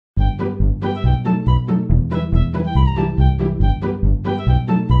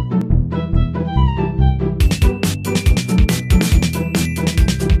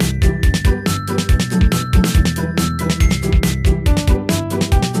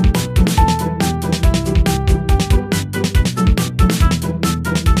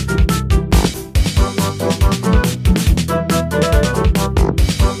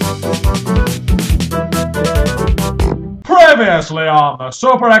Previously on the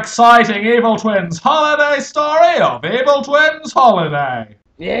super exciting Evil Twins holiday story of Evil Twins Holiday.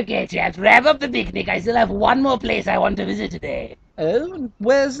 Okay, chaps, wrap up the picnic. I still have one more place I want to visit today. Oh, and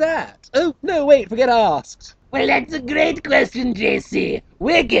where's that? Oh, no, wait, forget I asked. Well, that's a great question, JC.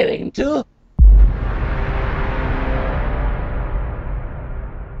 We're going to...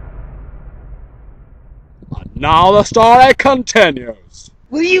 And now the story continues.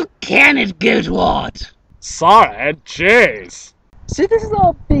 Well, you cannot go toward. Sorry, jeez. So this is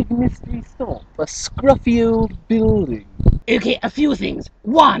our big mystery stop, a scruffy old building. Okay, a few things.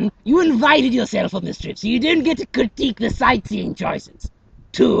 One, you invited yourself on this trip, so you don't get to critique the sightseeing choices.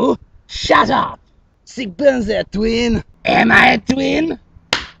 Two, shut up. Sick burns there, twin. Am I a twin?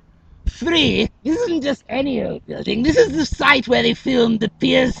 Three, this isn't just any old building. This is the site where they filmed the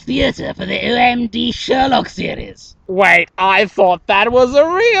Piers Theatre for the OMD Sherlock series. Wait, I thought that was a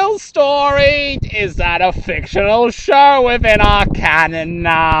real story. Is that a fictional show within our canon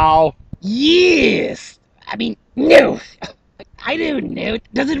now? Yes! I mean, no! I don't know.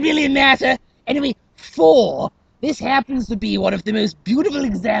 Does it really matter? Anyway, 4. This happens to be one of the most beautiful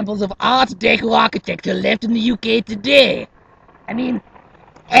examples of Art Deco architecture left in the UK today. I mean,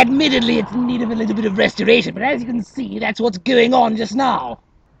 admittedly, it's in need of a little bit of restoration, but as you can see, that's what's going on just now.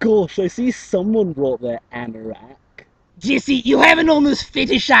 Gosh, I see someone brought their anorak. Jesse, you have an almost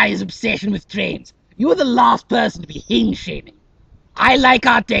fetishized obsession with trains. You're the last person to be hinge-shaming. I like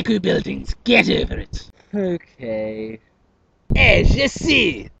Art Deco buildings. Get over it. Okay. Hey,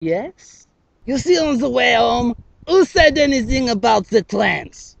 Jesse! Yes? You see on the way home, who said anything about the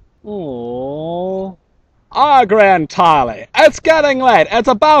trance? Aww. I agree entirely. It's getting late. It's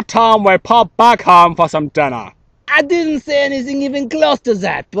about time we pop back home for some dinner. I didn't say anything even close to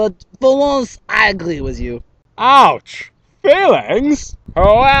that, but for once, I agree with you. Ouch. Feelings? Who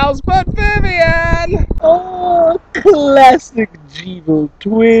else but Vivian? Oh, classic Jeeble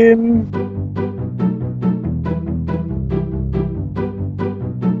twin.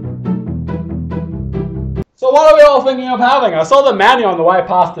 So what are we all thinking of having? I saw the menu on the way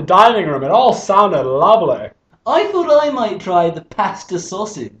past the dining room. It all sounded lovely. I thought I might try the pasta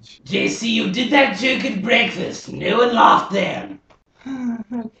sausage. JC, you did that joke at breakfast. No one laughed then.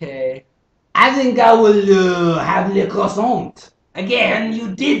 Okay. I think I will have le croissant. Again,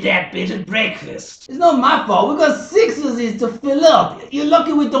 you did that bit at breakfast. It's not my fault. We've got 6 of these to fill up. You're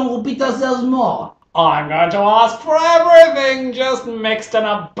lucky we don't repeat ourselves more. I'm going to ask for everything just mixed in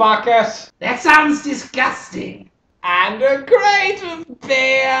a bucket. That sounds disgusting. And a crate of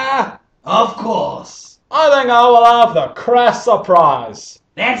beer. Of course. I think I will have the Crest surprise.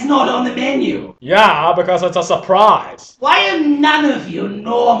 That's not on the menu. Yeah, because it's a surprise. Why are none of you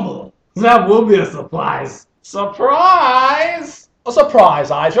normal? That will be a surprise. Surprise? A surprise,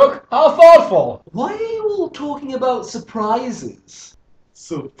 Isaac. How thoughtful. Why are you all talking about surprises?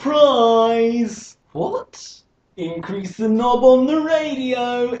 Surprise! What? Increase the knob on the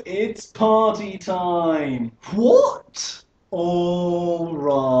radio. It's party time. What? All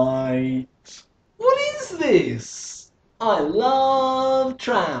right. What is this? I love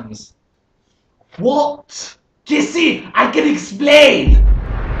trams. What? Jesse, I can explain.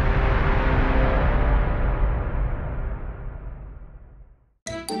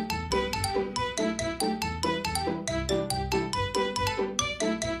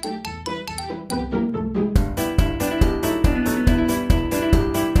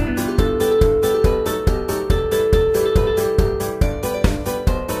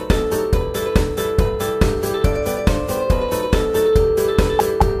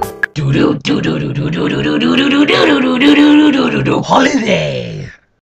 Holiday.